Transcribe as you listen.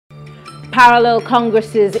Parallel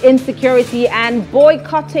congresses, insecurity and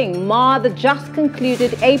boycotting mar the just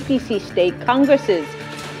concluded APC state congresses.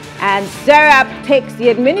 And Serap takes the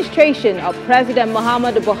administration of President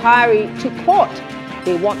Muhammadu Buhari to court.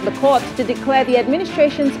 They want the courts to declare the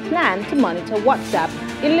administration's plan to monitor WhatsApp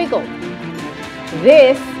illegal.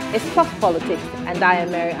 This is Plus Politics, and I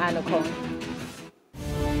am Mary Anoko.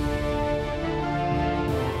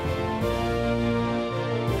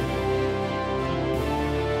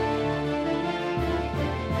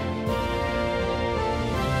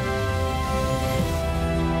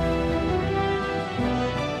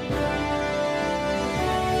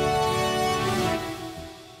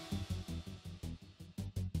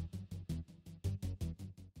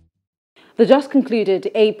 The just concluded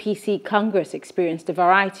APC Congress experienced a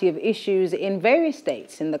variety of issues in various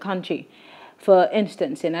states in the country. For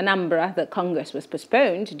instance, in Anambra, the Congress was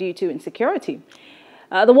postponed due to insecurity.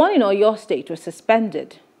 The one in Oyo State was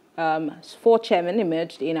suspended. 4 chairmen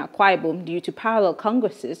emerged in Akwa Ibom due to parallel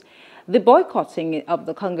congresses, the boycotting of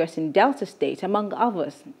the Congress in Delta State, among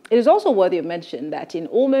others. It is also worthy of mention that in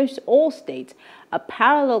almost all states, a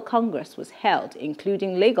parallel Congress was held,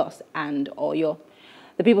 including Lagos and Oyo.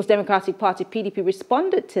 The People's Democratic Party, PDP,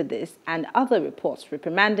 responded to this and other reports,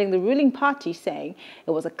 reprimanding the ruling party, saying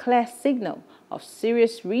it was a clear signal of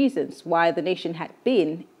serious reasons why the nation had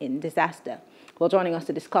been in disaster. Well, joining us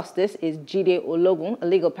to discuss this is Jide Ologun, a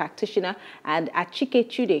legal practitioner, and Achike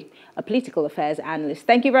Chude, a political affairs analyst.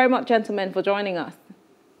 Thank you very much, gentlemen, for joining us.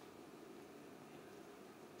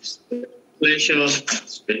 Pleasure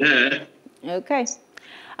to be here. Okay.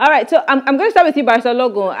 All right, so I'm going to start with you, Barrister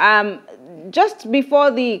Ologun. Just before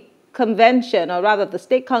the convention, or rather the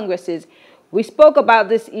state congresses, we spoke about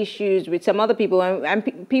these issues with some other people,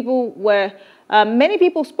 and people were, many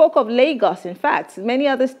people spoke of Lagos. In fact, many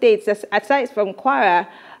other states, aside from Kwara,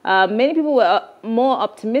 many people were more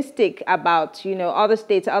optimistic about, other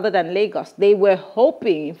states other than Lagos. They were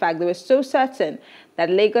hoping, in fact, they were so certain that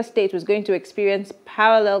Lagos State was going to experience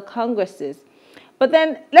parallel congresses. But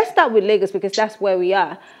then let's start with Lagos, because that's where we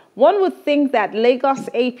are. One would think that Lagos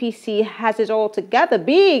APC has it all together,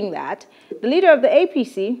 being that the leader of the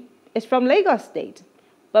APC is from Lagos State.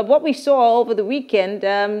 But what we saw over the weekend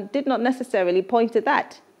did not necessarily point to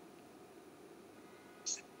that.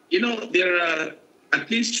 There are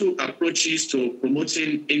at least 2 approaches to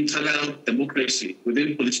promoting internal democracy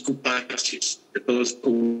within political parties, because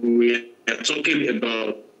we are talking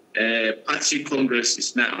about party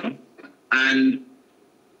congresses now. And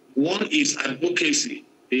one is advocacy.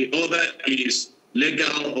 The other is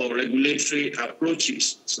legal or regulatory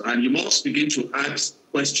approaches. And you must begin to ask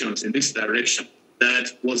questions in this direction.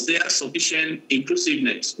 That was there sufficient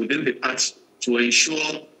inclusiveness within the party to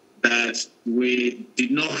ensure that we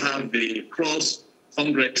did not have the cross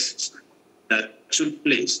congresses that took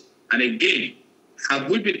place? And again, have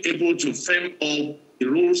we been able to frame up the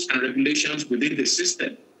rules and regulations within the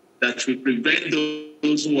system that will prevent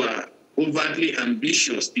those who are overtly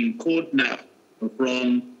ambitious in code now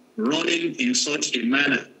from running in such a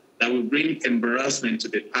manner that will bring embarrassment to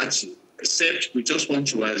the party, except we just want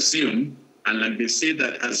to assume, and like they say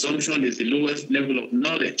that assumption is the lowest level of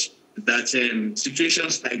knowledge, that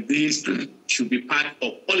situations like this should be part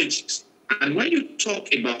of politics. And when you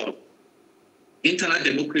talk about internal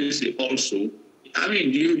democracy also,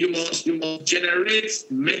 you must generate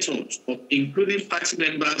methods of including party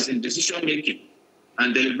members in decision-making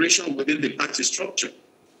and deliberation within the party structure.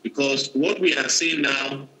 Because what we are seeing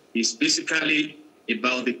now is basically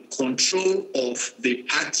about the control of the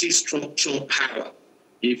party structure power.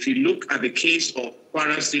 If you look at the case of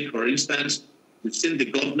Kwara State, for instance, we've seen the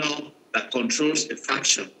governor that controls a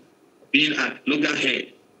faction being at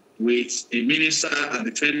loggerhead with a minister at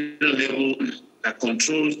the federal level that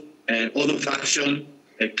controls other faction,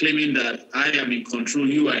 claiming that I am in control,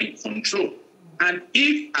 you are in control. And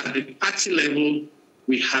if at the party level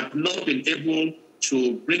we have not been able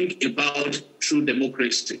to bring about true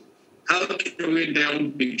democracy, how can we now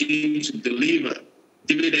begin to deliver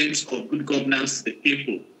dividends of good governance to the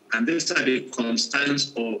people? And these are the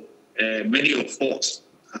concerns of many of us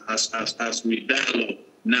as we dialogue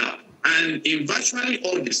now. And in virtually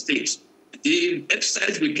all the states, the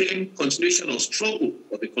exercise became continuation of struggle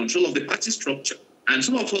for the control of the party structure. And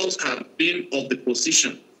some of us have been of the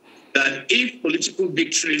position that if political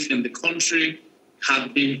victories in the country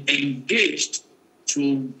have been engaged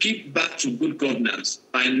to give back to good governance,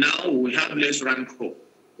 by now we have less rancor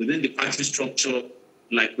within the party structure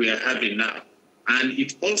like we are having now. And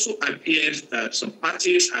it also appears that some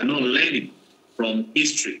parties are not learning from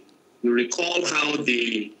history. We recall how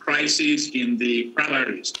the crisis in the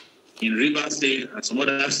primaries in Rivers State and some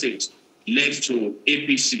other states led to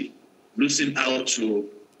APC losing out to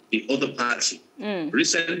the other party.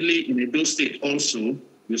 Recently, in Edo State also,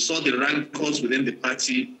 we saw the rancors within the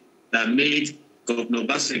party that made Governor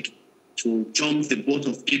Obaseki to jump the boat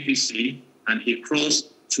of APC, and he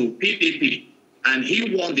crossed to PDP. And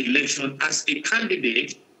he won the election as a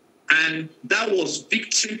candidate, and that was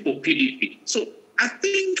victory for PDP. So I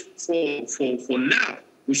think for now,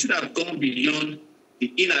 we should have gone beyond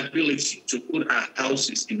the inability to put our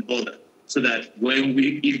houses in order, so that when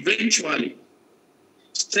we eventually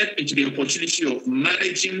step into the opportunity of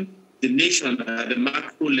managing the nation at the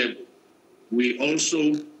macro level, we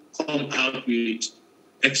also come out with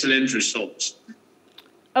excellent results.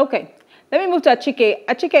 Okay, let me move to Achike.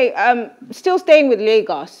 Achike, still staying with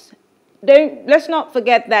Lagos. Let's not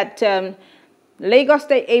forget that Lagos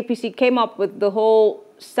State APC came up with the whole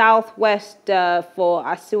Southwest for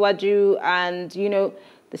Asiwaju, and you know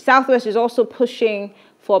the Southwest is also pushing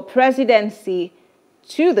for presidency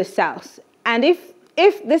to the South. And if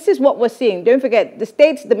this is what we're seeing, don't forget the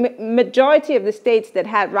states, the majority of the states that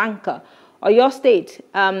had rancor, or your state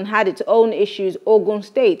had its own issues. Ologun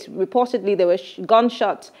State, reportedly there were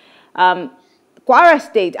gunshots. Kwara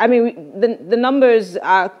State, I mean, the numbers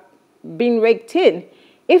are being raked in.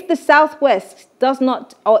 If the Southwest does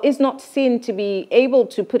not, or is not seen to be able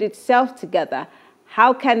to put itself together,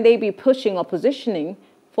 how can they be pushing or positioning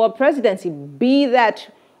for a presidency? Be that,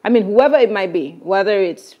 I mean, whoever it might be, whether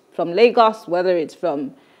it's from Lagos, whether it's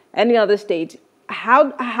from any other state,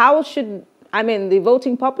 how should, I mean, the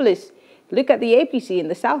voting populace look at the APC in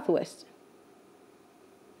the Southwest?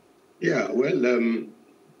 Yeah, well,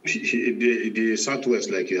 the Southwest,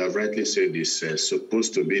 like you have rightly said, is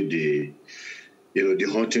supposed to be the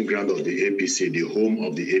hunting ground of the APC, the home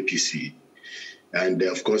of the APC. And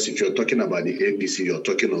of course, if you're talking about the APC, you're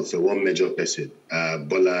talking of one major person,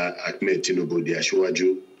 Bola Ahmed Tinubu, the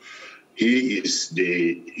Asiwaju. He is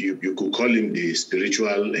you could call him the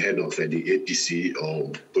spiritual head of the APC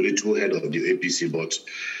or political head of the APC, but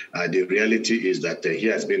the reality is that he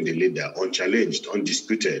has been the leader, unchallenged,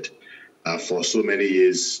 undisputed, for so many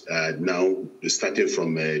years now, starting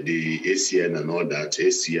from the ACN and all that,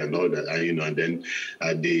 AC and all that, and then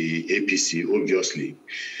the APC, obviously.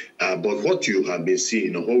 But what you have been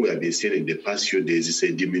seeing, or what we have been seeing in the past few days, is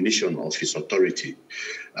a diminution of his authority,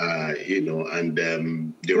 and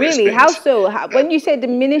the really, respect. how so? When you say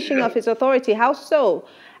diminishing of his authority, how so?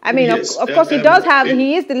 I mean, yes, of course, he does have.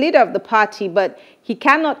 He is the leader of the party, but he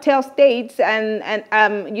cannot tell states and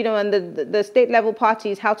the state level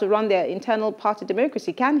parties how to run their internal party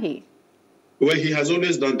democracy, can he? Well, he has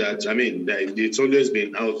always done that. I mean, it's always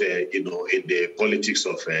been out there, in the politics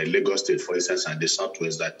of Lagos State, for instance, and the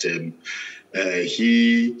Southwest, that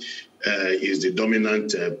he is the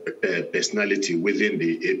dominant personality within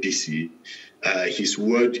the APC. His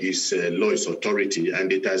word is law, is authority,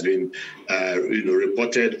 and it has been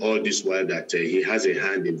reported all this while that he has a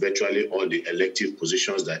hand in virtually all the elective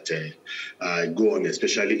positions that go on,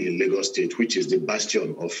 especially in Lagos State, which is the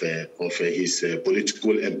bastion of his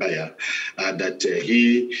political empire. That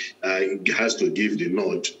he has to give the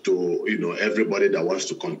nod to everybody that wants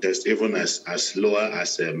to contest, even as low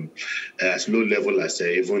level as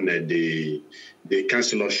even the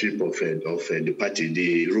councillorship of the party.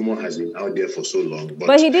 The rumor has been out there for so long.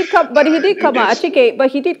 But he did come. But he did come out, Achike. But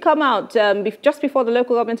he did come out just before the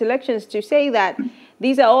local government elections to say that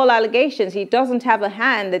these are all allegations. He doesn't have a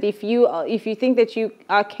hand. That if you think that you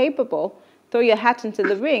are capable, throw your hat into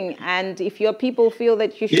the ring. And if your people feel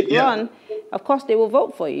that you should run, of course they will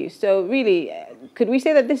vote for you. So really, could we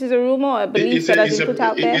say that this is a rumor or a belief that has been put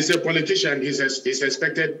out there? He's a politician. He's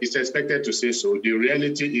expected to say so. The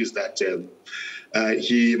reality is that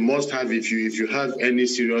he must have, if you have any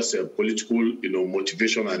serious political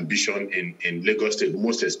motivation, ambition in Lagos State,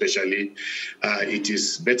 most especially, it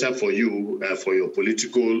is better for you, for your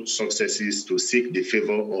political successes, to seek the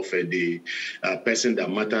favor of the person that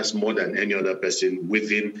matters more than any other person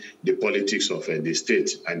within the politics of the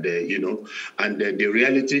state. And the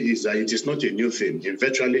reality is that it is not a new thing. In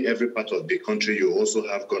virtually every part of the country, you also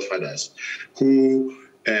have godfathers who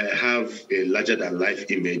have a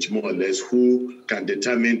larger-than-life image, more or less, who can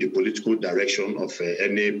determine the political direction of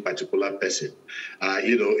any particular person.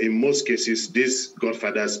 In most cases, these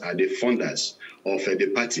godfathers are the founders of the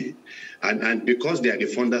party. And because they are the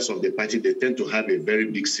founders of the party, they tend to have a very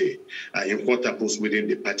big say in what happens within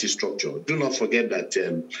the party structure. Do not forget that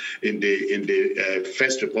in the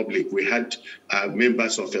First Republic, we had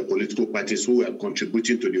members of political parties who were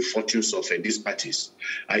contributing to the fortunes of these parties.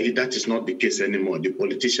 That is not the case anymore. The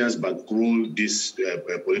politicians bankroll this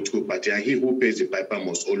political party, and he who pays the piper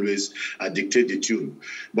must always dictate the tune.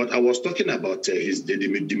 But I was talking about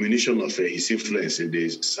the diminution of his influence in the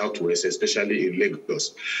Southwest, especially in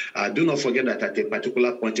Lagos. Do not forget that at a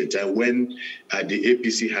particular point in time when the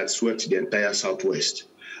APC had swept the entire Southwest,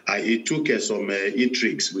 it took some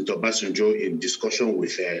intrigues with Obasanjo in discussion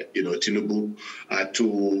with Tinubu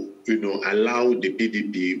to allow the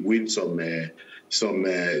PDP win some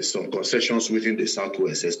concessions within the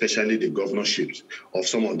Southwest, especially the governorships of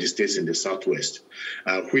some of the states in the Southwest,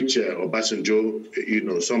 which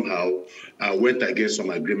Obasanjo, somehow went against some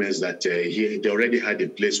agreements that they already had in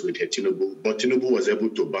place with Tinubu. But Tinubu was able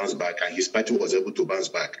to bounce back, and his party was able to bounce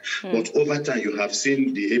back. But over time, you have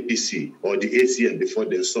seen the APC or the ACN before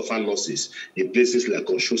they suffer losses in places like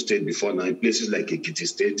Osun State before now, in places like Ekiti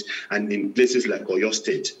State, and in places like Oyo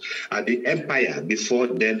State. The empire before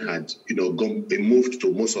then had, moved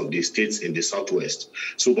to most of the states in the Southwest.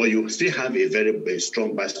 So, but you still have a very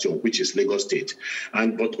strong bastion, which is Lagos State.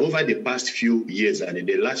 But over the past few years and in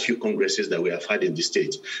the last few congresses that we have had in the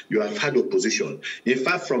state, you have had opposition. In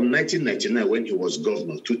fact, from 1999, when he was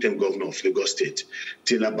governor, two-term governor of Lagos State,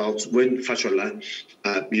 till about when Fashola,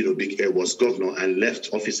 was governor and left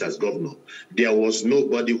office as governor, there was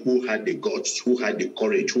nobody who had the guts, who had the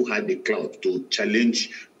courage, who had the clout to challenge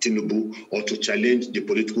Tinubu or to challenge the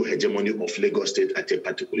political hegemony of Lagos State at a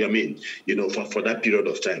particular, for that period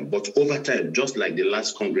of time. But over time, just like the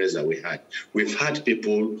last Congress that we had, we've had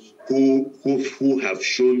people who have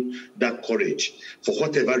shown that courage for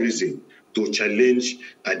whatever reason to challenge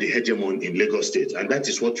the hegemon in Lagos State. And that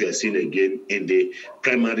is what we are seeing again in the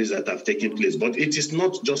primaries that have taken place. But it is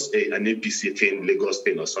not just an APC thing, Lagos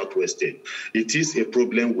thing or Southwest thing. It is a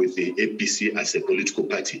problem with the APC as a political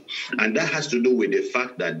party. And that has to do with the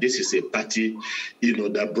fact that this is a party,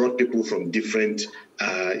 that brought people from different,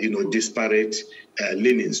 disparate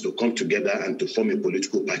leanings to come together and to form a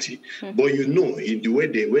political party. But in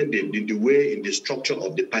the structure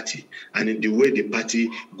of the party and in the way the party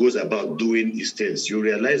goes about doing its things, you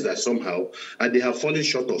realize that somehow they have fallen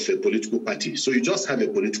short of a political party. So you just have a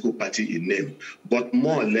political party in name, but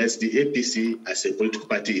more or less the APC as a political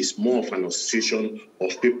party is more of an association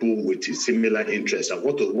of people with similar interests. And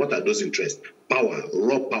what are those interests? Power,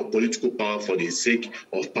 raw power, political power for the sake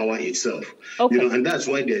of power itself. Okay. And that's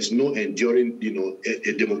why there's no enduring,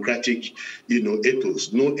 a democratic,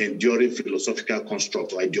 ethos, no enduring philosophical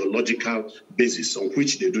construct or ideological basis on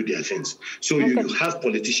which they do their things. So you have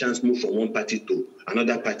politicians move from one party to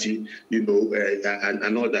another party, and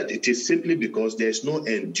all that. It is simply because there's no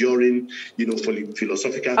enduring,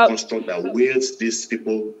 philosophical construct that wields these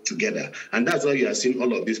people together. And that's why you are seeing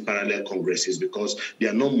all of these parallel congresses, because they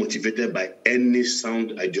are not motivated by any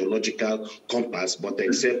sound ideological compass, but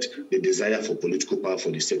except the desire for political power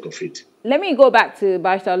for the sake of it. Let me go back to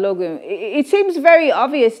Barrister Ologun. It seems very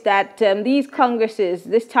obvious that these congresses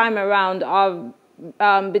this time around are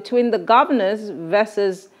between the governors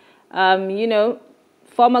versus,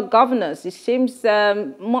 former governors. It seems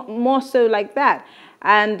more so like that.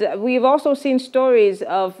 And we've also seen stories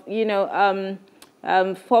of, the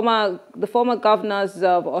former governors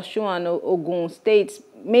of Osun and Ogun states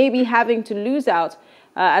maybe having to lose out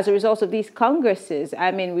as a result of these congresses.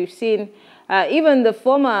 I mean, we've seen even the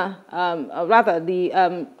former,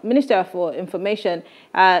 the Minister for Information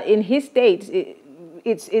in his state,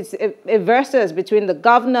 it's a versus between the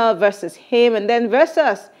governor versus him, and then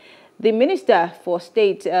versus the Minister of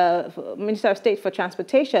State for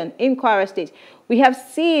Transportation in Kwara State. We have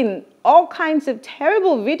seen all kinds of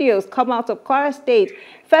terrible videos come out of Kwara State.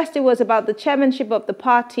 First, it was about the chairmanship of the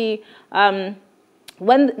party. When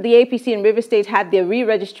the APC in River State had their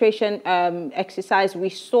re-registration exercise, we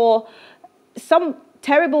saw some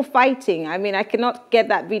terrible fighting. I mean, I cannot get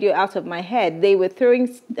that video out of my head. They were throwing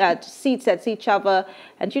seats at each other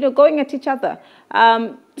and, going at each other.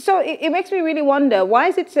 So it makes me really wonder, why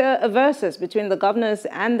is it a versus between the governors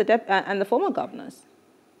and the former governors?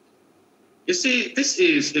 You see, this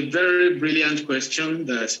is a very brilliant question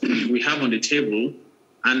that we have on the table.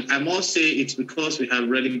 And I must say it's because we have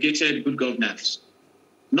relegated good governance,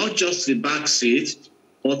 not just the back seat,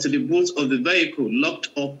 or to the boot of the vehicle locked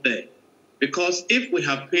up there. Because if we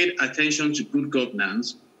have paid attention to good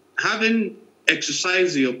governance, having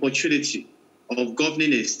exercised the opportunity of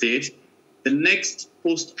governing a state, the next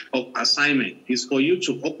post of assignment is for you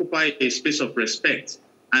to occupy a space of respect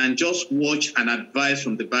and just watch and advise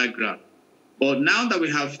from the background. But now that we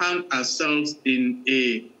have found ourselves in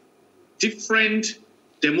a different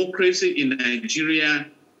democracy in Nigeria,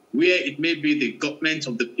 where it may be the government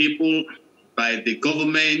of the people, by the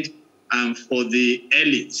government, and for the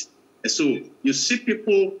elite. So you see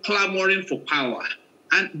people clamoring for power.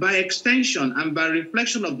 And by extension and by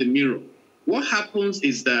reflection of the mirror, what happens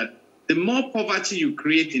is that the more poverty you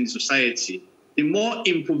create in society, the more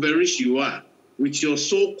impoverished you are with your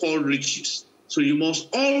so-called riches. So you must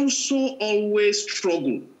also always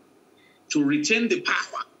struggle to retain the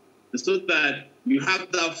power so that you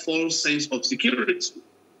have that false sense of security.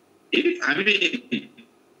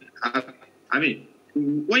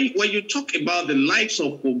 When you talk about the likes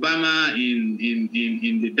of Obama in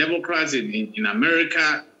the Democrats in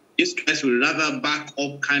America, these guys will rather back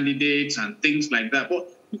up candidates and things like that. But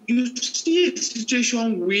you see a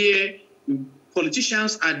situation where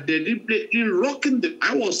politicians are deliberately rocking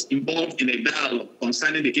I was involved in a dialogue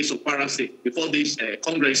concerning the case of Kwara State before these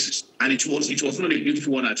congresses, and it was not a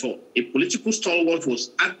beautiful one at all. A political stalwart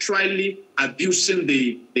was actually abusing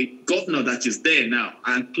the governor that is there now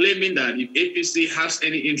and claiming that if APC has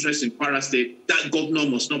any interest in Kwara State, that governor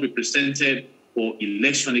must not be presented for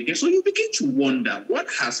election again. So you begin to wonder what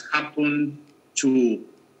has happened to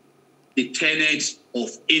the tenets of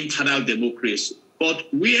internal democracy. But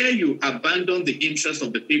where you abandon the interests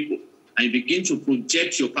of the people and you begin to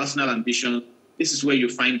project your personal ambition, this is where you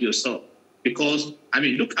find yourself. Because,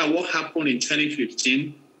 look at what happened in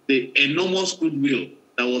 2015, the enormous goodwill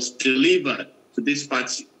that was delivered to this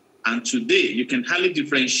party. And today, you can hardly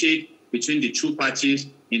differentiate between the two parties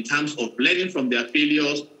in terms of learning from their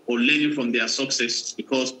failures or learning from their successes,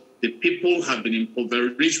 because the people have been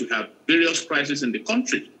impoverished. We have various crises in the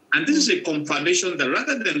country. And this is a confirmation that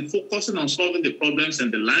rather than focusing on solving the problems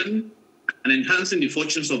in the land and enhancing the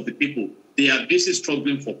fortunes of the people, they are busy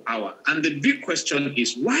struggling for power. And the big question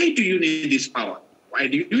is, why do you need this power? Why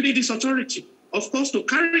do you need this authority? Of course, to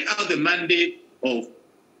carry out the mandate of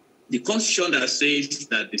the constitution that says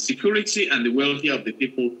that the security and the welfare of the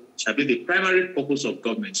people shall be the primary purpose of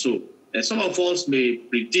government. So some of us may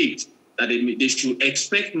predict that they should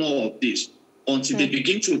expect more of this until they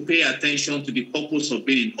begin to pay attention to the purpose of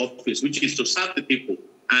being in office, which is to serve the people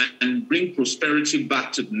and bring prosperity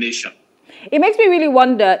back to the nation. It makes me really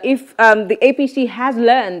wonder if the APC has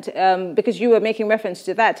learned, because you were making reference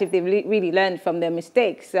to that, if they've really learned from their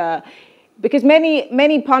mistakes. Because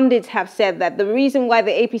many pundits have said that the reason why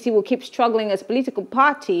the APC will keep struggling as a political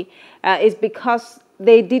party is because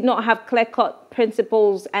they did not have clear-cut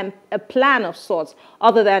principles and a plan of sorts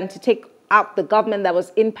other than to take out the government that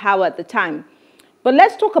was in power at the time. But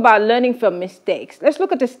let's talk about learning from mistakes. Let's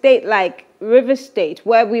look at a state like Rivers State,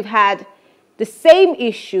 where we've had the same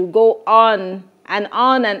issue go on and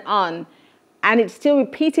on and on, and it's still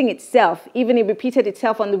repeating itself. Even it repeated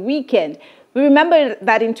itself on the weekend. We remember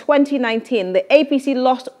that in 2019, the APC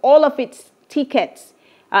lost all of its tickets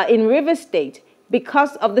in Rivers State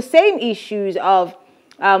because of the same issues of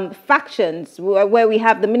factions, where we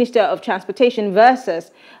have the Minister of Transportation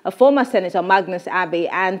versus a former Senator Magnus Abbey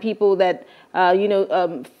and people that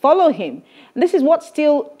follow him. And this is what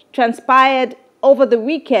still transpired over the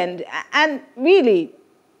weekend. And really,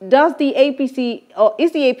 does the APC, or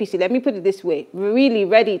is the APC, let me put it this way, really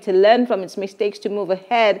ready to learn from its mistakes to move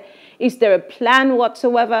ahead? Is there a plan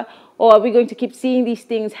whatsoever, or are we going to keep seeing these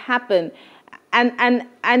things happen? And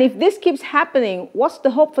if this keeps happening, what's the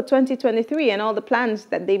hope for 2023 and all the plans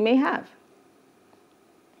that they may have?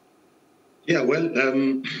 Yeah, well,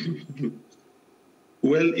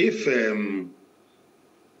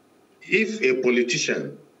 if a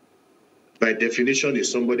politician, by definition, is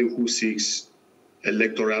somebody who seeks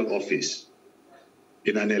electoral office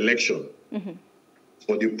in an election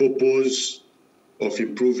for the purpose of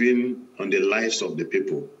improving on the lives of the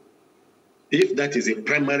people, if that is a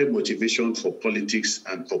primary motivation for politics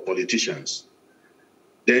and for politicians,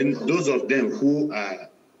 then those of them who are,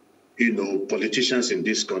 politicians in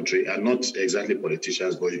this country are not exactly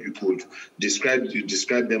politicians, but you could describe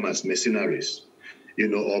them as mercenaries,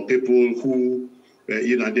 or people who,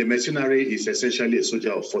 the mercenary is essentially a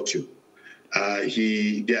soldier of fortune.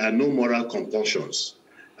 There are no moral compulsions,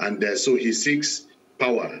 and so he seeks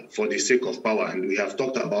power for the sake of power, and we have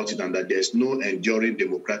talked about it, and that there's no enduring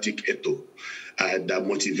democratic ethos that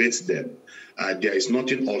motivates them. There is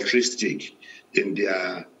nothing altruistic in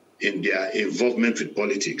their involvement with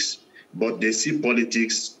politics, but they see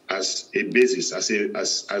politics as a basis, as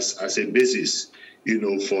a basis,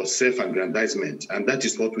 for self-aggrandizement, and that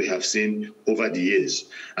is what we have seen over the years.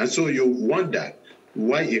 And so you wonder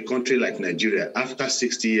why a country like Nigeria, after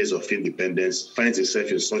 60 years of independence, finds itself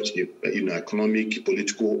in such a economic,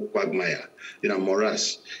 political quagmire,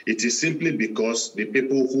 morass. It is simply because the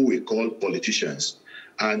people who we call politicians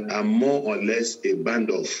are more or less a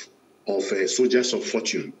band of soldiers of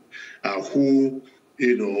fortune who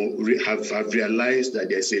have realized that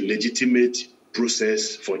there's a legitimate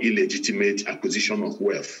process for illegitimate acquisition of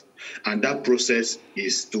wealth. And that process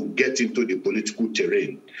is to get into the political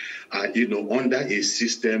terrain, under a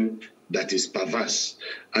system that is perverse,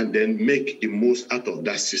 and then make the most out of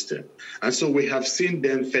that system. And so we have seen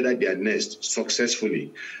them feather their nest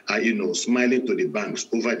successfully, smiling to the banks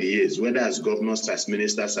over the years, whether as governors, as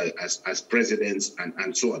ministers, as presidents,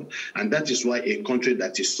 and so on. And that is why a country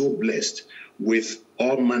that is so blessed with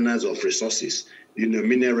all manners of resources,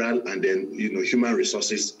 mineral and then, human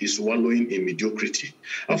resources, is wallowing in mediocrity.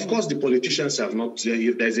 Of course, the politicians have not,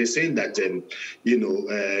 there's a saying that, the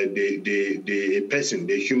person,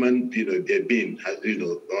 the human, being,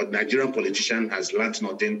 or Nigerian politician has learned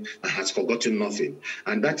nothing and has forgotten nothing.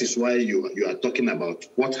 And that is why you are talking about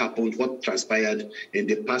what happened, what transpired in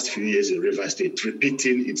the past few years in Rivers State,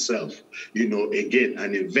 repeating itself, again,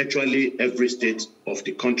 and in virtually every state of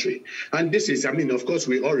the country. And this is, of course,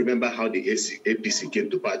 we all remember how the APC came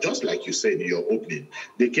to power. Just like you said in your opening,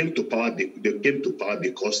 they came to power. They came to power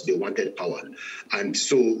because they wanted power, and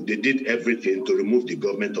so they did everything to remove the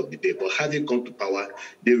government of the day. But having come to power,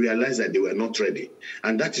 they realized that they were not ready,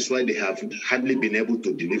 and that is why they have hardly been able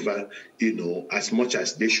to deliver, as much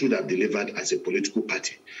as they should have delivered as a political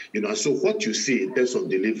party. So what you see in terms of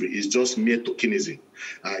delivery is just mere tokenism,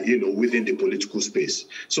 within the political space.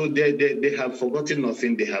 So they have forgotten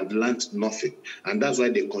nothing, they have learned nothing, and that's why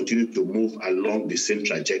they continue to move along the same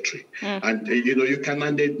trajectory. And you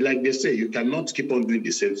cannot, like they say, you cannot keep on doing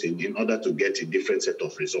the same thing in order to get a different set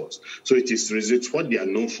of results. So it's what they are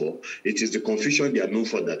known for. It is the confusion they are known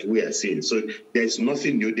for that we are seeing. So there's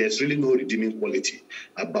nothing new. There's really no redeeming quality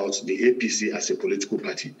about the APC as a political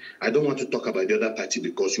party. I don't want to talk about the other party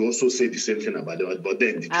because you also say the same thing about it. But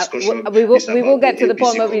then the discussion we will get to the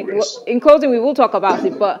point where in closing we will talk about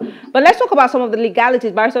it. But let's talk about some of the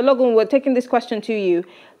legalities. Barrister Ologun, we're taking this question to you.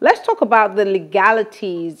 Let's talk about the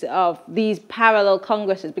legalities of these parallel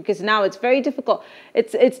congresses, because now it's very difficult.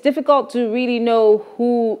 It's difficult to really know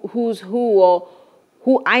who's who or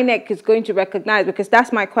who INEC is going to recognize, because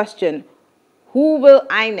that's my question. Who will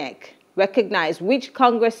INEC recognize? Which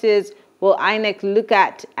congresses will INEC look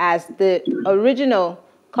at as the original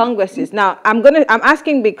congresses? Now, I'm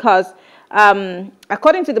asking because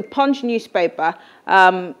according to the Punch newspaper,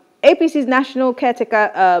 APC's national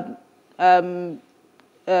caretaker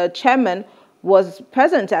chairman was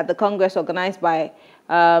present at the Congress organized by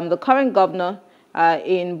the current governor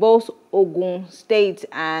in both Ogun State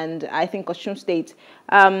and I think Osun State.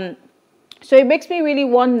 So it makes me really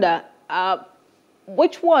wonder,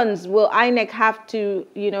 which ones will INEC have to,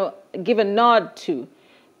 give a nod to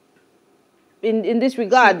in this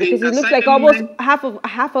regard? Because it looks like almost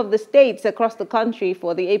half of the states across the country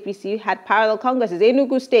for the APC had parallel congresses.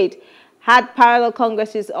 Enugu State had parallel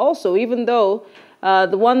congresses also, even though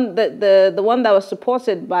the one that was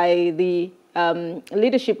supported by the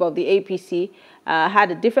leadership of the APC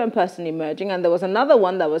had a different person emerging, and there was another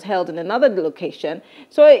one that was held in another location.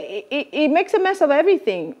 So it makes a mess of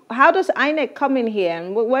everything. How does INEC come in here,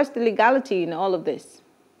 and where's the legality in all of this?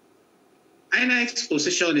 INEC's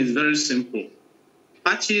position is very simple.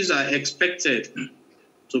 Parties are expected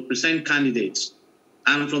to present candidates.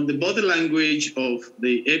 And from the body language of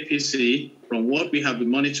the APC, from what we have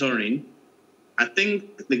been monitoring, I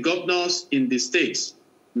think the governors in the states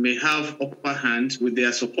may have upper hand with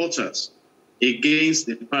their supporters against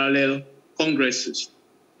the parallel congresses.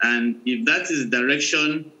 And if that is the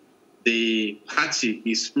direction the party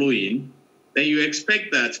is flowing, then you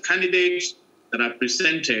expect that candidates that are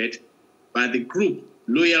presented by the group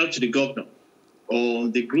loyal to the governor or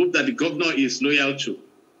the group that the governor is loyal to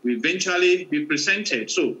will eventually be presented.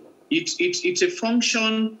 So it's a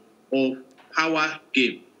function of power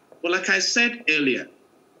game. But like I said earlier,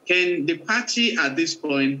 can the party at this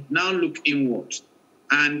point now look inward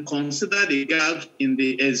and consider the gap in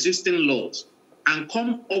the existing laws and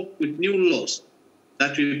come up with new laws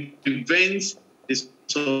that will prevent the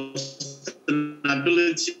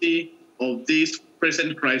sustainability of this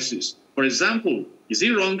present crisis? For example, is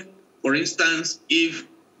it wrong, for instance, if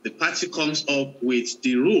the party comes up with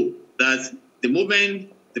the rule that the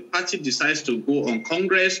moment the party decides to go on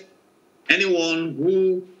Congress, anyone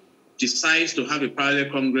who decides to have a parallel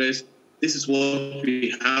Congress, this is what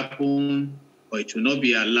will happen, or it will not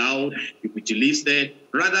be allowed, it will be delisted,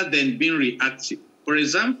 rather than being reactive. For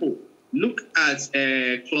example, look at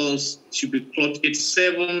clause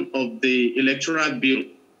 87 of the electoral bill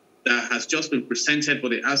that has just been presented for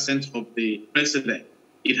the assent of the president.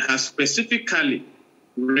 It has specifically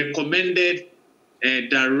recommended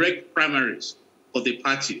direct primaries for the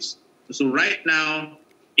parties. So right now,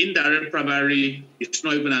 indirect primary is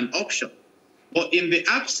not even an option. But in the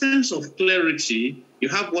absence of clarity you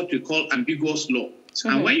have what we call ambiguous law.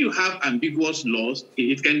 And when you have ambiguous laws,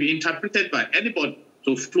 it can be interpreted by anybody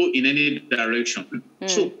to flow in any direction.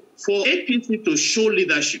 So for APC to show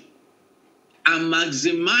leadership and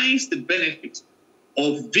maximize the benefits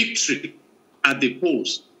of victory at the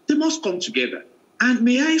polls, they must come together. And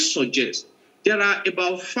may I suggest, there are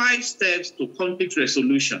about 5 steps to conflict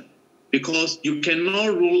resolution, because you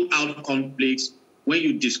cannot rule out conflicts when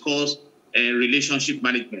you discuss relationship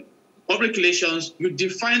management. Public relations, you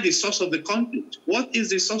define the source of the conflict. What is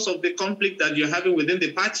the source of the conflict that you're having within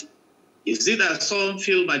the party? Is it that some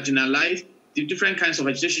feel marginalized, the different kinds of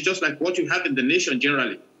agitation, just like what you have in the nation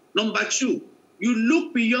generally? Number 2, you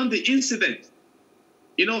look beyond the incident,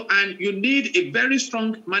 and you need a very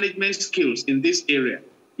strong management skills in this area.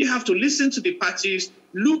 You have to listen to the parties,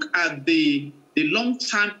 look at the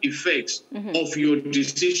long-term effects of your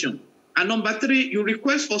decision. And number 3, you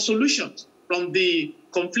request for solutions from the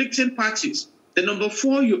conflicting parties. Then number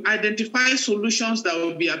 4, you identify solutions that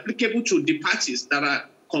will be applicable to the parties that are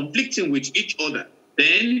conflicting with each other.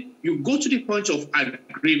 Then you go to the point of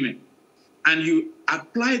agreement and you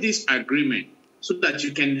apply this agreement so that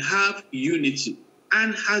you can have unity.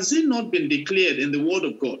 And has it not been declared in the word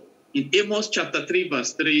of God in Amos chapter 3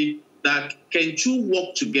 verse 3 that can two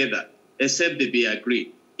walk together except they be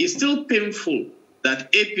agreed? It's still painful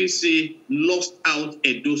that APC lost out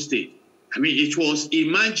Edo State. I mean, it was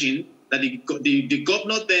imagined that the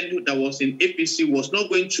governor then that was in APC was not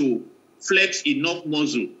going to flex enough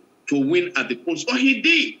muscle to win at the polls, but he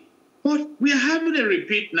did. But we are having a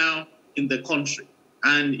repeat now in the country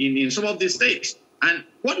and in some of the states. And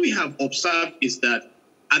what we have observed is that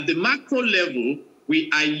at the macro level, we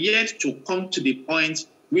are yet to come to the point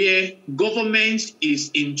where government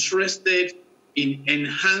is interested in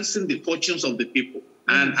enhancing the fortunes of the people.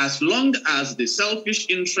 And as long as the selfish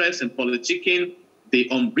interest in politicking, the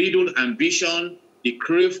unbridled ambition, the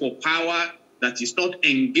crave for power that is not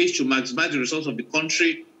engaged to maximize the resources of the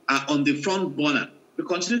country are on the front burner, we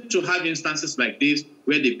continue to have instances like this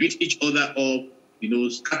where they beat each other up,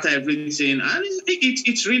 scatter everything. And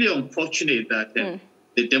it's really unfortunate that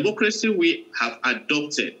the democracy we have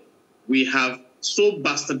adopted, we have so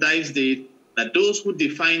bastardized it that those who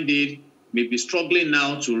defined it may be struggling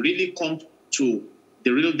now to really come to the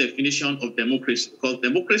real definition of democracy, because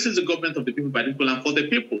democracy is the government of the people, by the people, and for the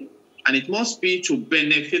people. And it must be to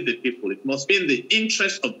benefit the people. It must be in the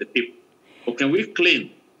interest of the people. Or can we claim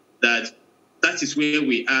that that is where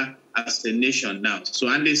we are as a nation now? So,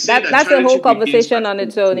 and they say that's a whole conversation on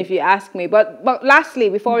its own, if you ask me. But lastly,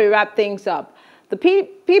 before we wrap things up, the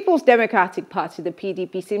People's Democratic Party, the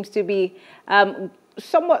PDP, seems to be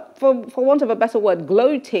somewhat, for want of a better word,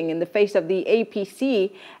 gloating in the face of the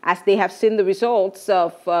APC as they have seen the results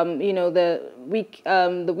of, the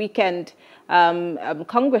weekend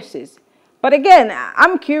congresses. But again,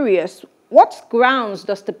 I'm curious, what grounds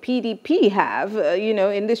does the PDP have,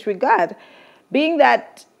 in this regard, being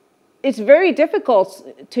that it's very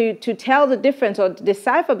difficult to tell the difference or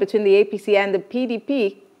decipher between the APC and the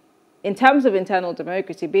PDP in terms of internal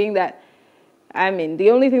democracy, being that, the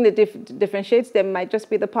only thing that differentiates them might just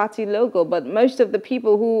be the party logo, but most of the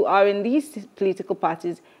people who are in these political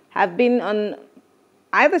parties have been on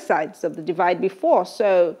either sides of the divide before.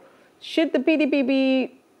 So should the PDP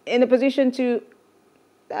be in a position to,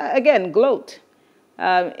 again, gloat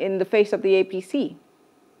in the face of the APC?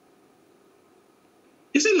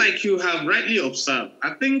 Is it like you have rightly observed?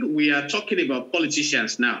 I think we are talking about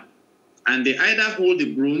politicians now, and they either hold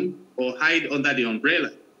the broom or hide under the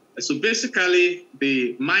umbrella. So basically,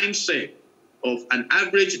 the mindset of an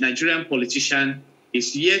average Nigerian politician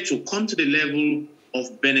is yet to come to the level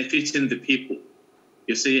of benefiting the people,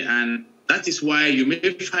 you see, and that is why you may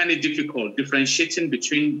find it difficult differentiating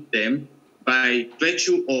between them by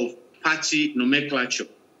virtue of party nomenclature.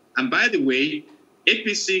 And by the way,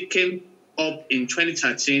 APC came up in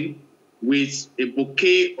 2013 with a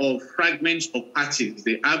bouquet of fragments of parties,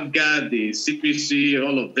 the ABGA, the CPC,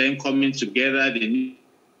 all of them coming together.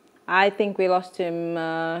 I think we lost him.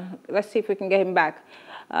 Let's see if we can get him back.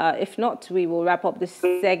 If not, we will wrap up this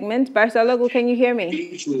segment. Barrister Ologun, can you hear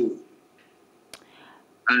me?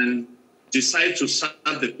 And decide to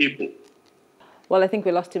serve the people. Well, I think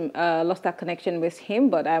we lost him, lost that connection with him,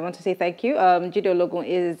 but I want to say thank you. Jide Ologun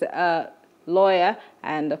is a lawyer,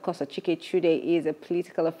 and of course, Achike Chude is a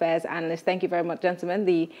political affairs analyst. Thank you very much, gentlemen.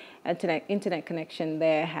 The internet connection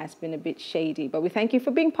there has been a bit shady, but we thank you for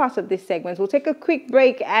being part of this segment. We'll take a quick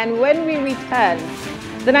break, and when we return,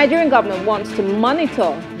 the Nigerian government wants to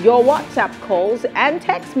monitor your WhatsApp calls and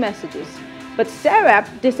text messages, but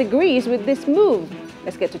SERAP disagrees with this move.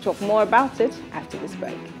 Let's get to talk more about it after this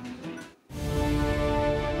break.